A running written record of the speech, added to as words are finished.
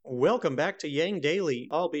Welcome back to Yang Daily.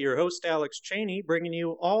 I'll be your host, Alex Cheney, bringing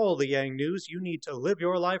you all the Yang news you need to live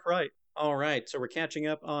your life right. All right, so we're catching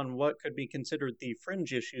up on what could be considered the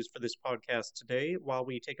fringe issues for this podcast today. While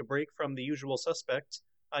we take a break from the usual suspects,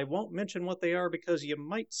 I won't mention what they are because you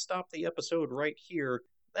might stop the episode right here.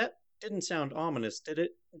 That didn't sound ominous, did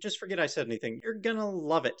it? Just forget I said anything. You're gonna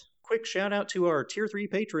love it. Quick shout out to our Tier 3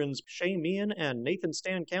 patrons, Shay Meehan and Nathan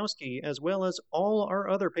Stankowski, as well as all our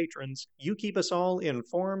other patrons. You keep us all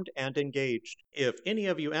informed and engaged. If any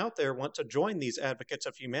of you out there want to join these advocates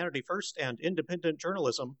of humanity first and independent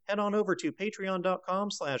journalism, head on over to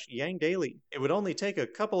patreon.com/yangdaily. It would only take a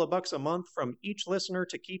couple of bucks a month from each listener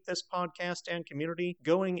to keep this podcast and community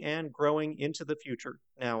going and growing into the future.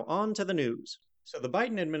 Now on to the news. So the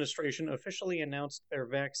Biden administration officially announced their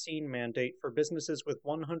vaccine mandate for businesses with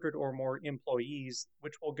 100 or more employees,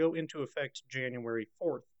 which will go into effect January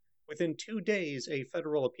 4th. Within 2 days, a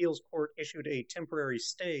federal appeals court issued a temporary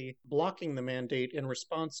stay blocking the mandate in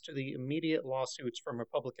response to the immediate lawsuits from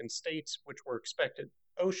Republican states, which were expected.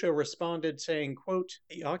 OSHA responded saying, quote,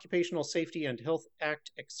 "The Occupational Safety and Health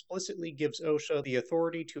Act explicitly gives OSHA the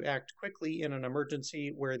authority to act quickly in an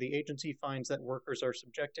emergency where the agency finds that workers are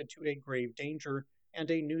subjected to a grave danger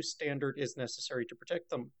and a new standard is necessary to protect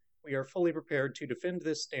them. We are fully prepared to defend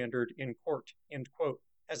this standard in court," end quote.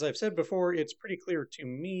 As I've said before, it's pretty clear to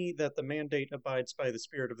me that the mandate abides by the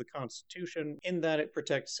spirit of the Constitution in that it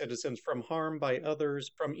protects citizens from harm by others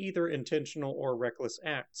from either intentional or reckless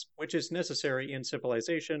acts, which is necessary in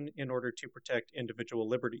civilization in order to protect individual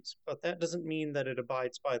liberties. But that doesn't mean that it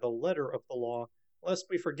abides by the letter of the law, lest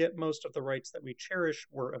we forget most of the rights that we cherish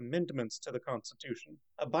were amendments to the Constitution.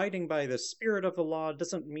 Abiding by the spirit of the law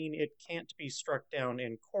doesn't mean it can't be struck down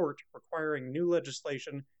in court, requiring new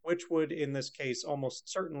legislation, which would, in this case, almost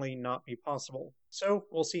certainly not be possible. So,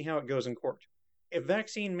 we'll see how it goes in court. If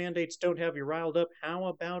vaccine mandates don't have you riled up, how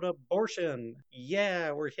about abortion?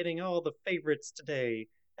 Yeah, we're hitting all the favorites today.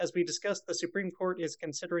 As we discussed, the Supreme Court is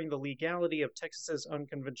considering the legality of Texas's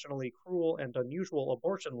unconventionally cruel and unusual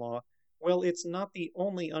abortion law. Well, it's not the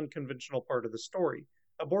only unconventional part of the story.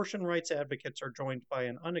 Abortion rights advocates are joined by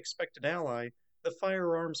an unexpected ally, the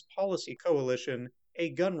Firearms Policy Coalition,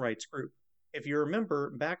 a gun rights group. If you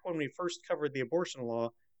remember, back when we first covered the abortion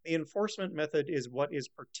law, the enforcement method is what is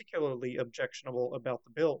particularly objectionable about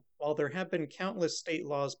the bill. While there have been countless state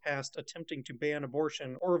laws passed attempting to ban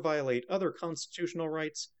abortion or violate other constitutional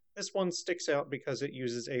rights, this one sticks out because it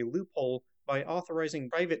uses a loophole by authorizing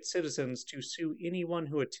private citizens to sue anyone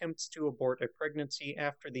who attempts to abort a pregnancy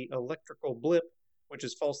after the electrical blip, which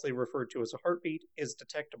is falsely referred to as a heartbeat, is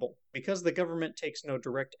detectable. Because the government takes no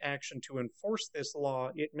direct action to enforce this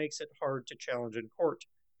law, it makes it hard to challenge in court.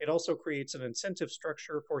 It also creates an incentive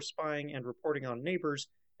structure for spying and reporting on neighbors,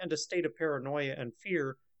 and a state of paranoia and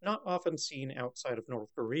fear not often seen outside of North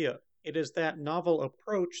Korea. It is that novel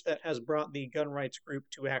approach that has brought the gun rights group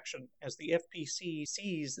to action, as the FPC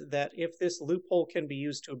sees that if this loophole can be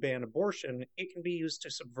used to ban abortion, it can be used to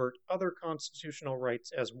subvert other constitutional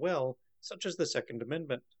rights as well, such as the Second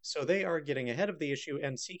Amendment. So they are getting ahead of the issue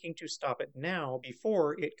and seeking to stop it now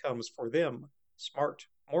before it comes for them. Smart.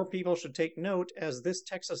 More people should take note, as this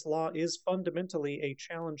Texas law is fundamentally a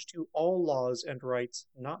challenge to all laws and rights,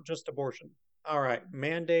 not just abortion. Alright,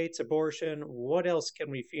 mandates, abortion, what else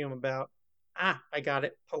can we fume about? I got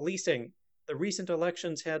it. Policing. The recent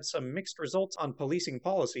elections had some mixed results on policing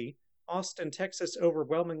policy. Austin, Texas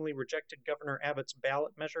overwhelmingly rejected Governor Abbott's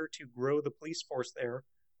ballot measure to grow the police force there.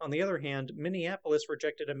 On the other hand, Minneapolis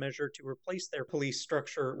rejected a measure to replace their police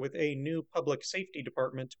structure with a new public safety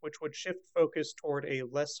department, which would shift focus toward a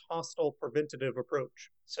less hostile preventative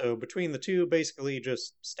approach. So between the two, basically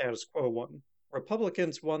just status quo one.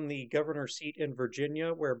 Republicans won the governor seat in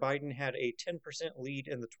Virginia, where Biden had a 10% lead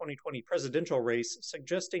in the 2020 presidential race,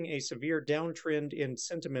 suggesting a severe downtrend in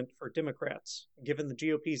sentiment for Democrats. Given the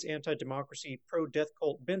GOP's anti-democracy, pro-death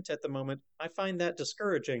cult bent at the moment, I find that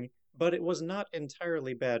discouraging, but it was not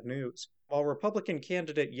entirely bad news. While Republican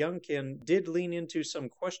candidate Youngkin did lean into some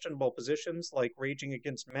questionable positions like raging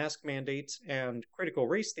against mask mandates and critical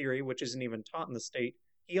race theory, which isn't even taught in the state,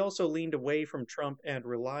 he also leaned away from Trump and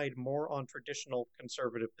relied more on traditional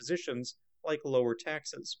conservative positions, like lower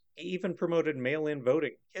taxes. He even promoted mail-in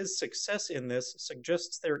voting. His success in this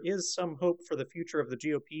suggests there is some hope for the future of the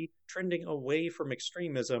GOP trending away from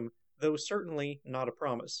extremism, though certainly not a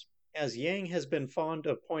promise. As Yang has been fond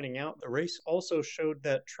of pointing out, the race also showed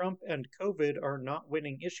that Trump and COVID are not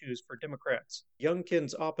winning issues for Democrats.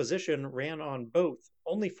 Youngkin's opposition ran on both,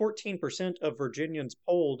 Only 14% of Virginians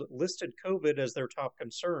polled listed COVID as their top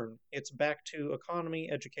concern. It's back to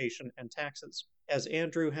economy, education, and taxes. As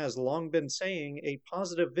Andrew has long been saying, a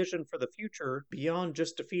positive vision for the future, beyond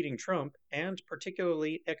just defeating Trump, and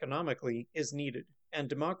particularly economically, is needed. And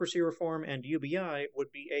democracy reform and UBI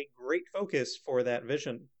would be a great focus for that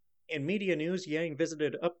vision. In media news, Yang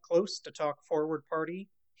visited Up Close to talk Forward Party,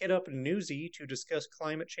 hit up Newsy to discuss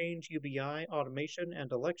climate change, UBI, automation,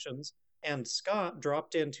 and elections, and Scott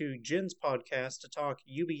dropped into Jin's podcast to talk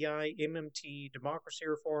UBI, MMT, democracy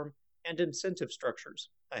reform, and incentive structures.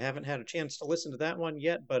 I haven't had a chance to listen to that one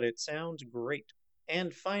yet, but it sounds great.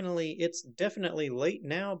 And finally, it's definitely late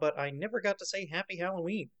now, but I never got to say Happy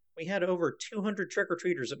Halloween. We had over 200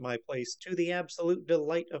 trick-or-treaters at my place, to the absolute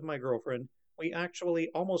delight of my girlfriend. We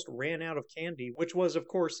actually almost ran out of candy, which was, of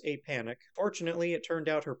course, a panic. Fortunately, it turned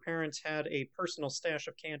out her parents had a personal stash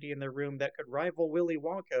of candy in their room that could rival Willy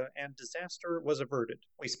Wonka, and disaster was averted.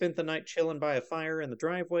 We spent the night chilling by a fire in the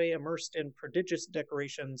driveway, immersed in prodigious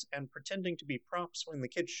decorations, and pretending to be props when the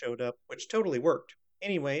kids showed up, which totally worked.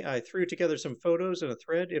 Anyway, I threw together some photos in a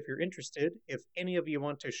thread if you're interested. If any of you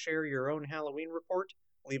want to share your own Halloween report,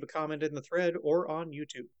 leave a comment in the thread or on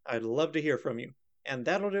YouTube. I'd love to hear from you. And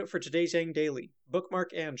that'll do it for today's Yang Daily.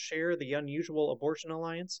 Bookmark and share the Unusual Abortion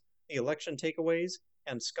Alliance, the election takeaways,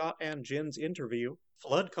 and Scott and Jin's interview.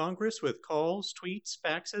 Flood Congress with calls, tweets,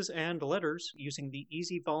 faxes, and letters using the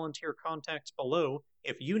easy volunteer contacts below.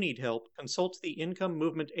 If you need help, consult the Income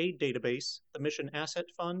Movement Aid Database, the Mission Asset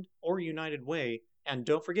Fund, or United Way, and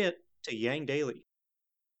don't forget to Yang Daily.